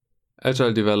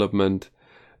Agile development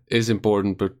is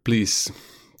important, but please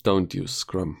don't use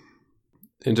Scrum.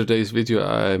 In today's video,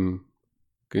 I'm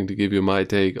going to give you my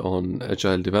take on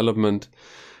Agile development.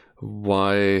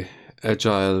 Why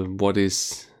Agile? What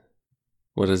does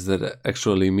that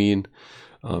actually mean?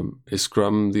 Is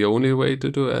Scrum the only way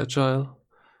to do Agile?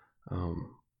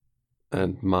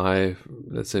 And my,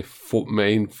 let's say,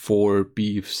 main four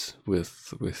beefs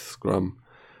with Scrum,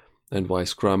 and why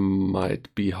Scrum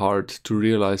might be hard to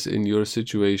realize in your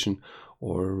situation,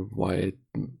 or why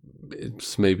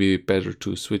it's maybe better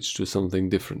to switch to something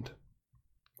different.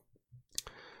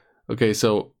 Okay,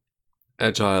 so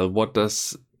Agile. What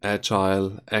does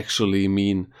Agile actually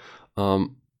mean?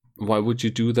 Why would you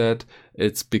do that?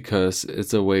 It's because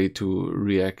it's a way to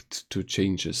react to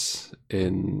changes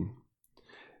in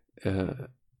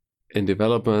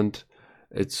development.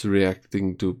 It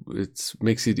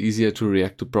makes it easier to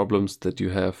react to problems that you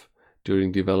have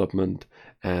during development,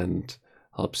 and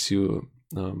helps you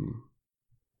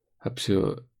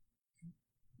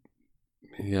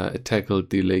tackle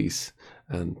delays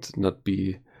and not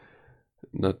be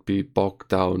bogged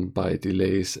down by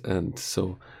delays. And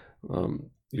so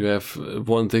you have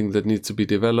one thing that needs to be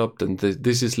developed, and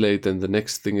this is late, and the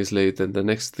next thing is late, and the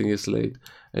next thing is late,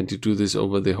 and you do this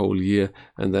over the whole year,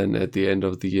 and then at the end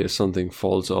of the year something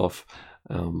falls off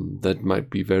that might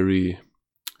be very,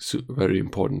 very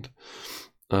important.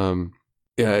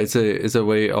 It's a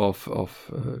way of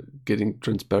getting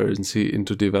transparency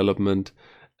into development,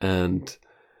 and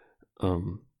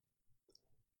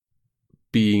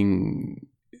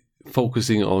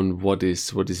focusing on what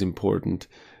is important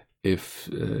if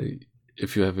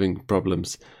you're having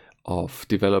problems of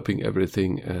developing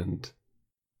everything and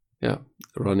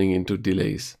running into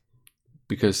delays,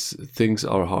 because things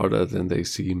are harder than they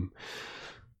seem.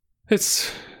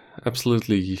 It's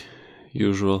absolutely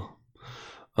usual.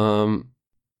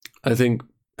 I think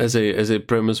as a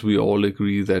premise, we all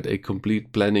agree that a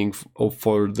complete planning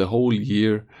for the whole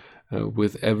year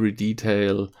with every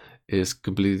detail is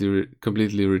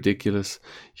completely ridiculous.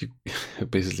 You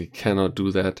basically cannot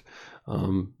do that.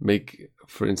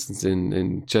 For instance,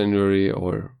 in January,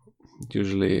 or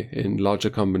usually in larger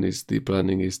companies, the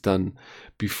planning is done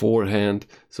beforehand.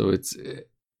 So it's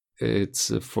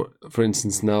for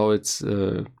instance, now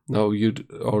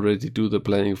you'd already do the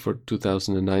planning for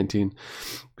 2019,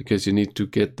 because you need to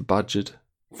get the budget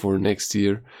for next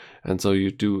year, and so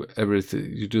you do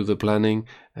everything. You do the planning,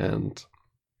 and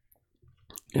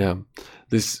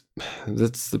that's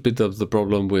a bit of the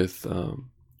problem with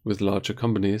larger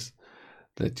companies,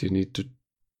 that you need to,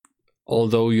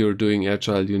 although you're doing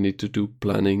Agile, you need to do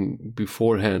planning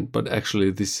beforehand. But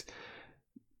actually,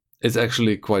 it's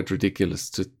actually quite ridiculous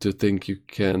to think you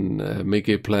can make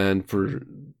a plan for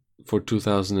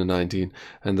 2019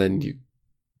 and then you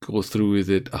go through with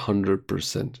it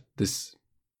 100%. This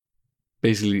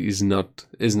basically is not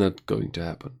going to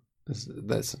happen.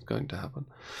 That's not going to happen.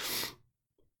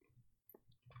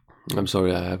 I'm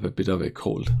sorry, I have a bit of a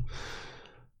cold.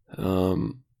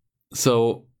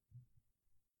 So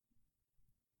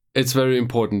it's very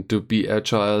important to be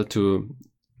agile, to,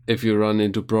 if you run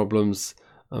into problems,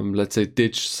 let's say,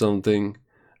 ditch something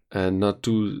and not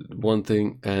do one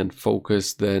thing, and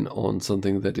focus then on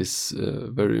something that is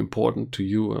very important to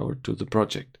you or to the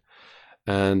project.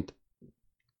 And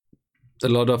a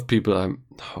lot of people,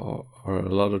 or a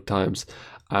lot of times,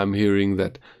 I'm hearing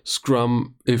that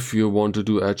Scrum, if you want to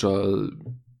do Agile,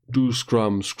 do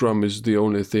Scrum. Scrum is the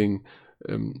only thing.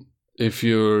 If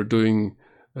you're doing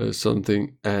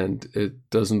something and it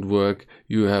doesn't work,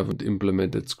 you haven't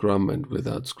implemented Scrum, and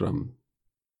without Scrum,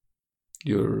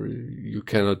 you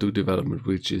cannot do development,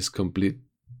 which is complete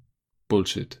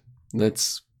bullshit.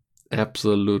 That's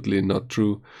absolutely not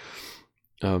true.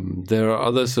 There are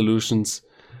other solutions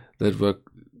that work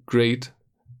great.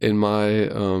 In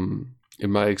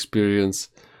my experience,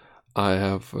 I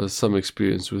have some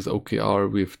experience with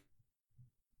OKR. We've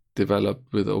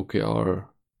developed with OKR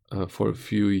for a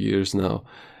few years now.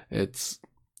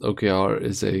 OKR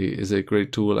is a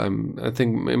great tool. I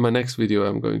think in my next video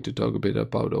I'm going to talk a bit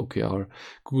about OKR.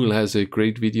 Google has a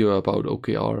great video about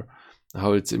OKR,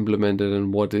 how it's implemented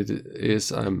and what it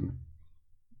is. I'm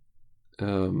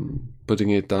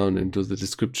putting it down into the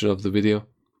description of the video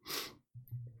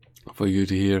for you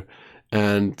to hear,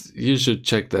 and you should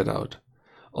check that out.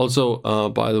 Also,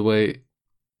 by the way,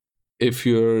 if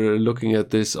you're looking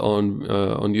at this on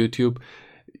YouTube,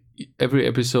 every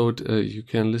episode, you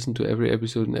can listen to every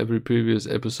episode and every previous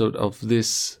episode of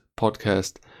this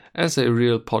podcast as a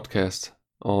real podcast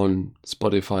on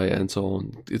Spotify and so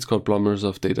on. It's called Plumbers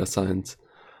of Data Science.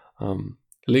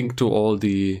 Link to all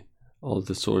the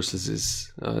sources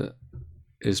is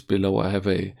is below. I have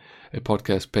a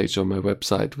podcast page on my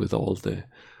website with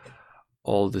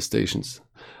all the stations.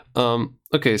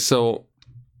 Okay, so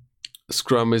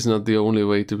Scrum is not the only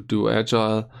way to do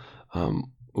Agile.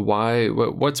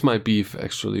 What's my beef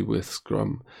actually with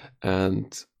Scrum?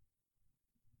 And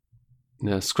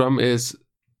Scrum is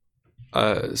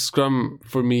Scrum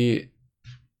for me.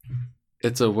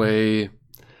 It's a way,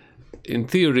 in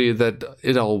theory, that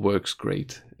it all works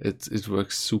great. It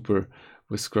works super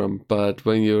with Scrum, but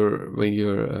when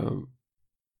you're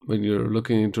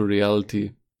looking into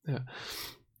reality,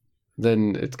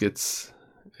 then it gets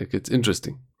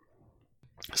interesting.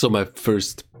 So my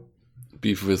first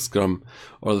beef with Scrum,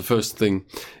 or the first thing,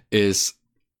 is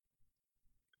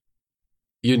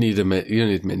you need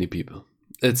many people.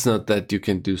 It's not that you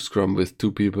can do Scrum with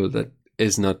 2 people. That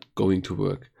is not going to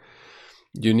work.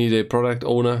 You need a product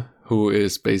owner who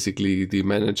is basically the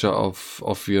manager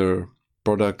of your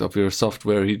product, of your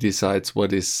software. He decides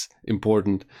what is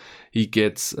important. He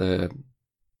gets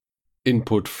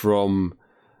input from,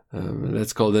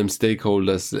 let's call them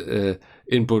stakeholders,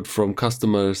 input from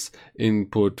customers,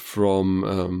 input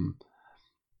from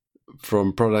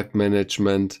product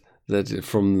management, that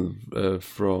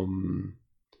from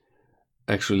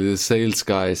actually the sales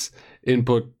guys,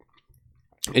 input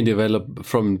in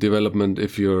development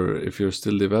if you're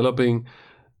still developing,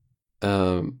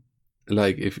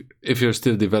 like if you're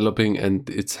still developing and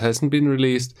it hasn't been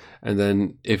released, and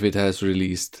then if it has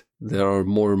released, there are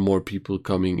more and more people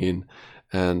coming in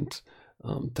and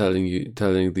telling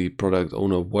the product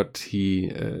owner what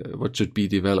should be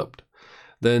developed.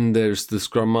 Then there's the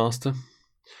Scrum Master.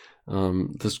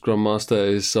 The Scrum Master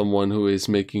is someone who is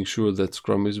making sure that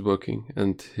Scrum is working,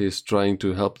 and he's trying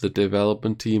to help the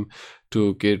development team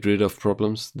to get rid of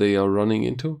problems they are running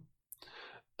into.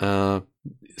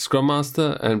 Scrum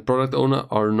Master and Product Owner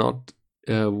are not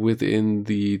within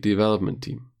the development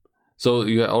team. So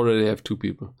you already have 2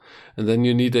 people. And then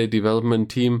you need a development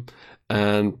team,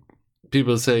 and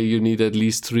people say you need at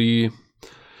least 3.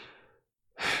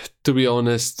 To be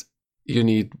honest, you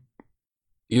need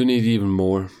even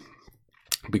more,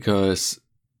 because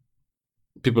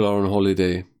people are on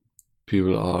holiday,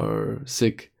 people are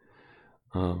sick.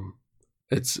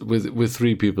 It's with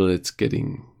 3 people, it's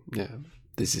getting,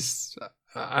 this is,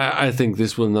 I think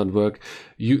this will not work.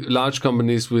 Large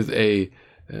companies with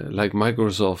like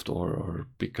Microsoft or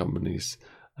big companies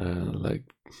like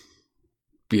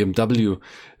BMW,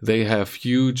 they have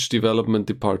huge development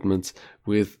departments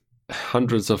with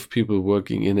hundreds of people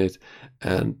working in it,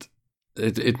 and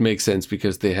it makes sense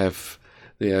because they have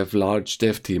large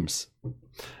dev teams.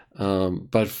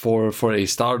 But for a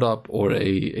startup or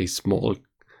a small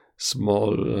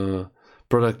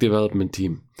product development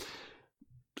team,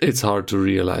 it's hard to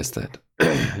realize that.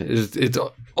 It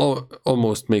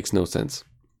almost makes no sense.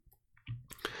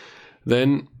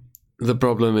 Then the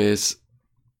problem is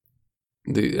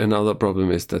another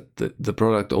problem is that the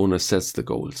product owner sets the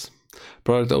goals.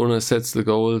 Product owner sets the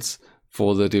goals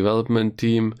for the development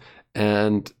team,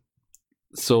 and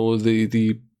so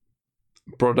the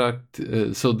product,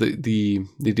 so the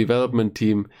development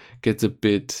team gets a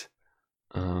bit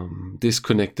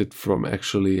disconnected from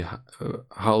actually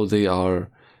how they are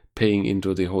paying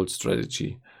into the whole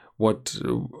strategy,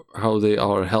 how they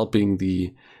are helping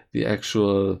the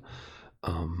actual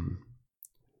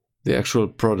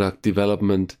product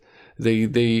development.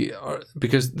 They are,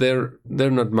 because they're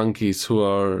not monkeys who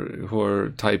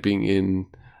are typing in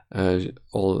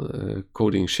all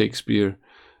coding Shakespeare's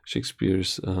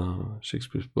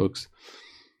books.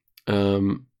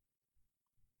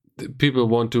 People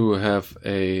want to have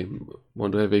a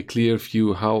clear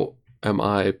view. How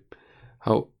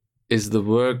is the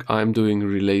work I'm doing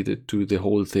related to the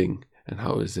whole thing, and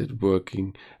how is it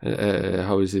working?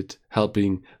 How is it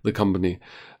helping the company?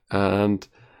 And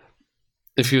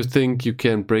if you think you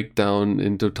can break down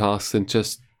into tasks and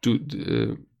just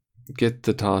get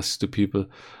the tasks to people,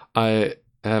 I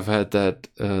have had that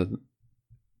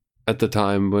at the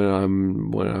time when I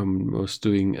was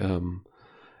doing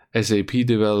SAP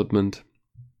development.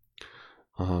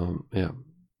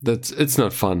 It's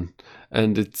not fun,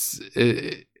 and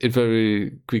it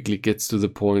very quickly gets to the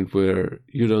point where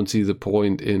you don't see the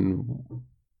point in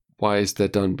why is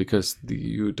that done, because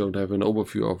you don't have an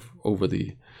overview over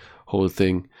the whole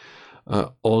thing.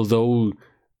 Although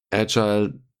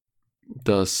Agile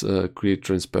does create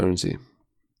transparency.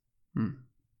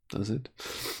 Does it?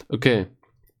 Okay.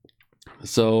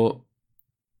 So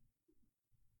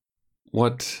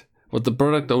what the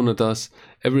product owner does,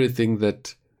 every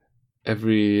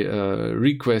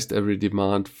request, every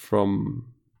demand from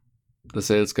the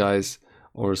sales guys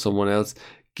or someone else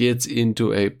gets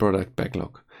into a product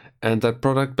backlog. And that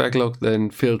product backlog then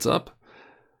fills up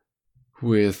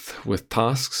with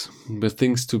tasks, with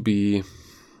things to be.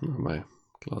 Oh, my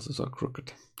glasses are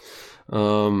crooked.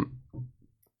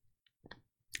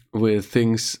 With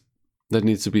things that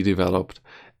needs to be developed.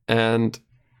 And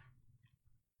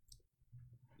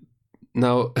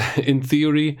now, in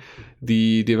theory,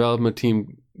 the development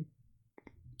team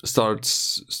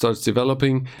starts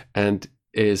developing and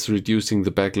is reducing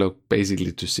the backlog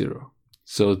basically to zero.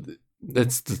 So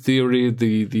that's the theory.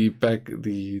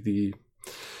 The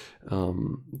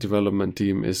development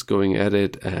team is going at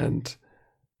it and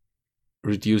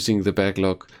reducing the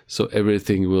backlog, so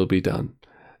everything will be done,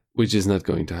 which is not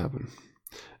going to happen.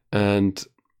 And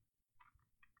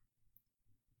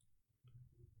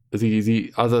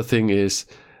the other thing is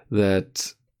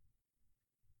that,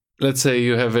 let's say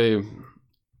you have a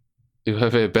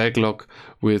backlog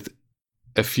with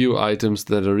a few items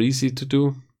that are easy to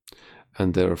do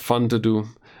and they're fun to do,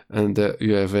 and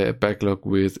you have a backlog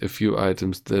with a few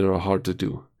items that are hard to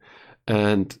do.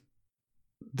 And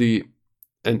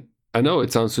I know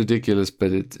it sounds ridiculous,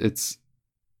 but it's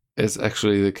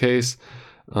actually the case.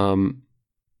 The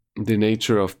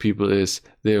nature of people is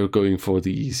they are going for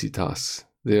the easy tasks.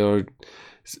 There are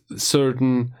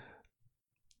certain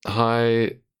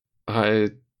high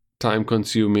time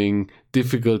consuming,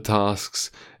 difficult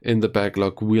tasks in the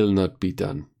backlog will not be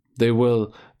done. They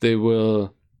will be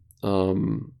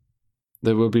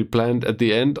planned at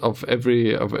the end of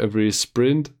every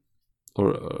sprint,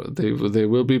 or they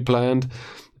will be planned,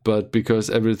 but because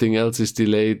everything else is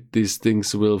delayed, these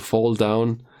things will fall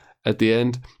down at the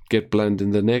end, get planned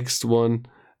in the next one,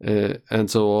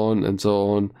 and so on and so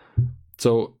on.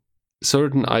 So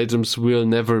certain items will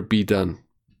never be done,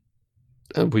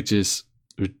 which is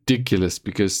ridiculous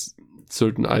because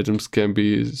certain items can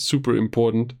be super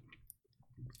important,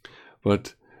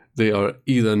 but they are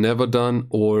either never done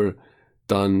or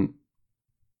done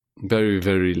very,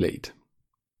 very late.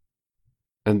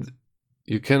 And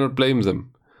you cannot blame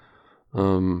them.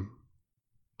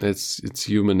 It's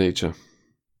human nature.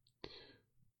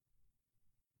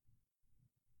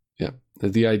 Yeah.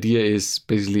 The idea is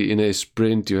basically in a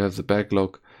sprint you have the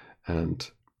backlog, and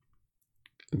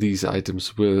these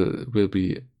items will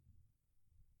be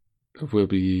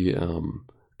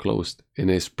closed in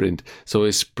a sprint. So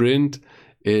a sprint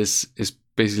is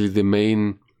basically the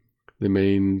main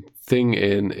thing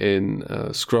in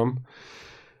Scrum.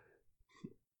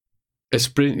 A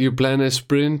sprint, you plan a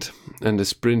sprint, and a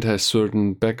sprint has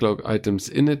certain backlog items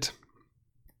in it.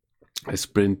 A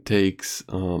sprint takes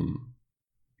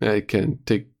it can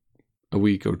take a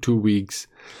week or 2 weeks,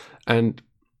 and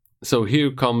so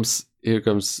here comes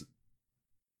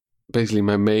basically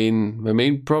my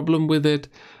main problem with it.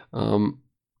 The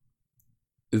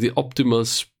optimal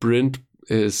sprint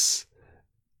is,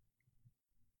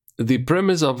 the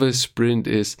premise of a sprint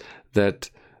is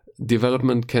that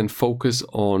development can focus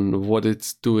on what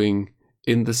it's doing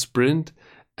in the sprint,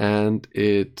 and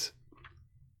it's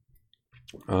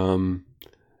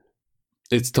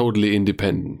totally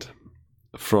independent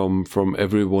from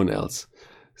everyone else.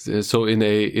 So in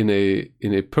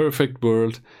a perfect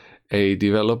world, a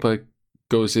developer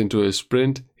goes into a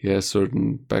sprint, he has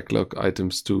certain backlog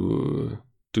items to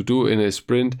do in a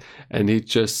sprint, and he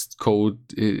just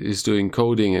is doing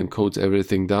coding and codes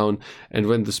everything down, and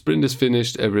when the sprint is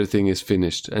finished, everything is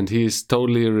finished, and he is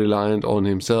totally reliant on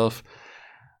himself,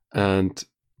 and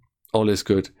all is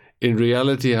good. In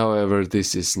reality, however,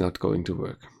 this is not going to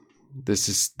work. This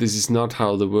is not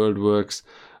how the world works.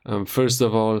 First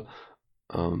of all,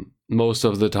 most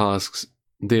of the tasks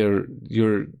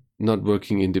you're not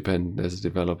working independent as a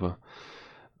developer,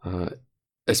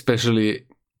 especially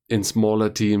in smaller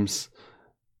teams.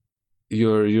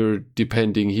 You're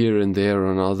depending here and there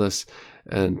on others,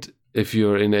 and if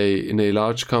you're in a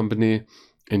large company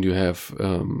and you have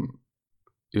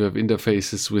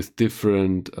interfaces with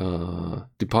different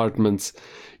departments,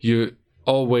 you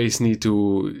always need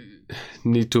to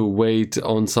wait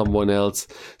on someone else.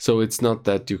 So it's not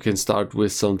that you can start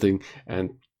with something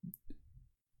and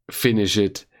finish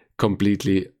it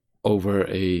completely over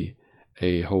a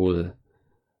whole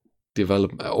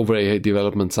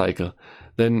development cycle.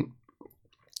 Then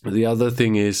the other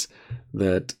thing is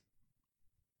that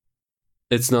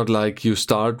it's not like you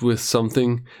start with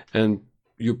something and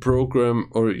you program,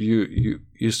 or you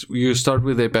start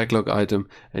with a backlog item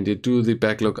and you do the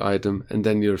backlog item and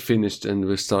then you're finished and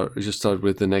you start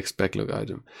with the next backlog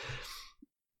item.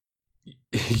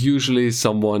 Usually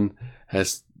someone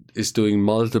is doing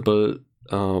multiple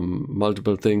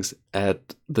things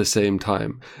at the same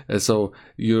time, and so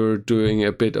you're doing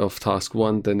a bit of task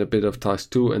 1, then a bit of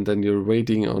task 2, and then you're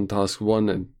waiting on task 1,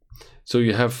 and So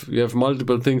you have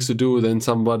multiple things to do. Then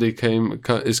somebody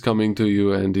is coming to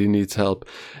you and he needs help,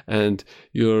 and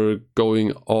you're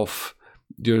going off.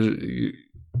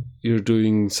 You're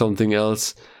doing something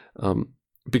else,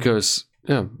 because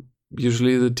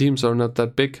usually the teams are not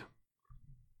that big,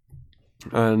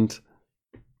 and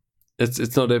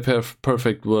it's not a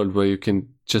perfect world where you can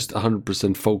just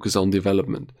 100% focus on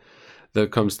development. There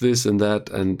comes this and that,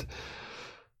 and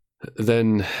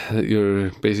then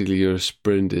your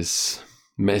sprint is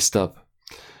messed up.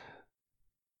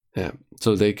 Yeah,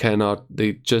 so they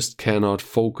just cannot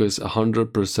focus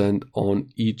 100% on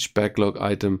each backlog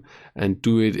item and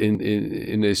do it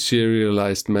in a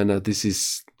serialized manner. This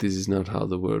is not how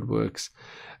the world works,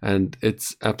 and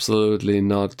it's absolutely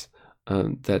not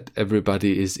that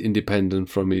everybody is independent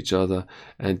from each other,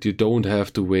 and you don't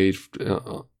have to wait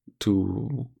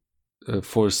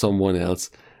for someone else.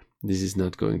 This is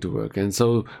not going to work. And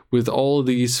so with all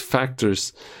these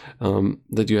factors,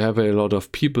 that you have a lot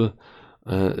of people,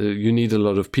 you need a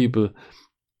lot of people,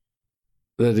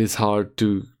 that is hard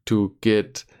to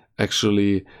get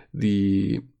actually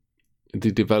the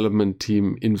development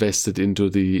team invested into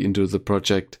the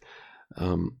project.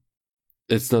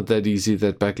 It's not that easy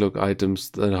that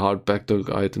hard backlog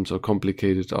items or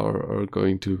complicated are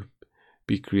going to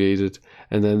be created,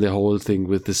 and then the whole thing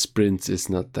with the sprints is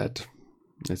not that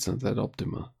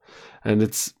optimal. And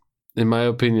it's, in my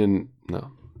opinion,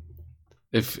 no.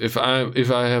 If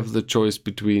I have the choice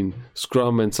between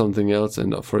Scrum and something else,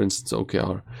 and for instance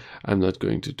OKR, I'm not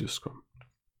going to do Scrum.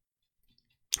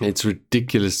 It's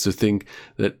ridiculous to think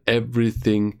that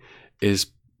everything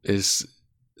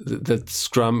that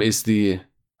Scrum is the,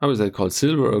 how is that called,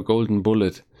 silver or golden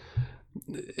bullet?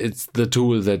 It's the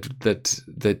tool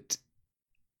that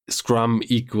Scrum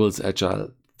equals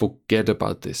Agile. Forget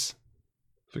about this.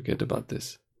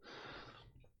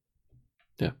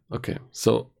 Yeah, okay.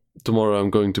 So tomorrow I'm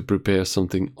going to prepare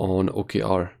something on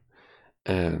OKR,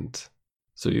 and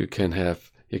so you can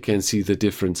see the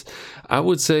difference. I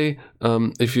would say,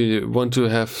 if you want to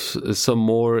have some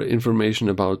more information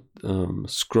about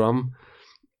Scrum,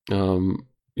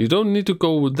 you don't need to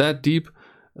go that deep.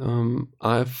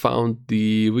 I found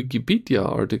the Wikipedia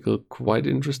article quite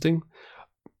interesting.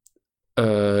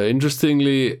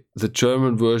 Interestingly, the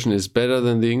German version is better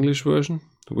than the English version,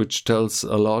 which tells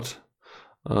a lot,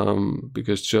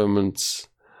 because Germans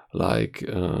like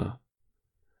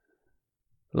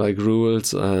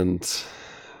rules and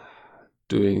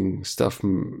doing stuff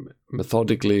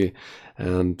methodically,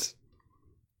 and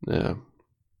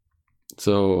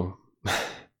so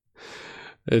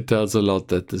it tells a lot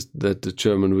that the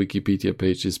German Wikipedia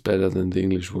page is better than the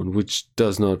English one, which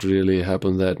does not really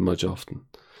happen that much often.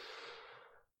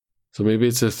 So maybe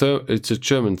it's a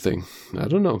German thing. I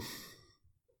don't know.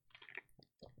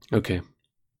 Okay,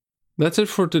 that's it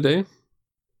for today.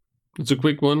 It's a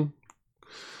quick one,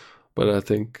 but I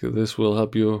think this will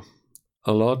help you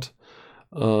a lot.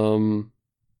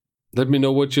 Let me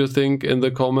know what you think in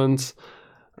the comments.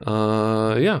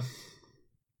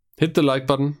 Hit the like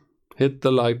button,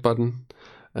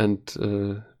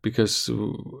 and because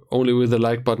only with the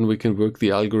like button we can work the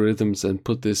algorithms and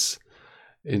put this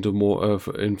into more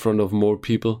in front of more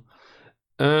people.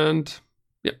 And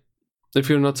if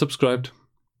you're not subscribed,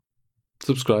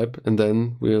 subscribe, and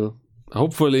then we'll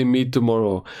hopefully meet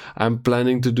tomorrow. I'm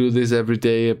planning to do this every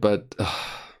day, but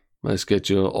my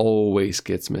schedule always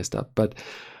gets messed up. But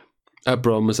I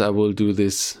promise I will do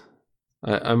this.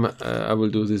 I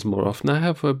will do this more often. I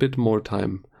have a bit more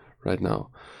time right now.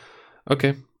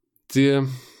 Okay, see you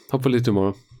hopefully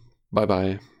tomorrow. Bye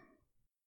bye.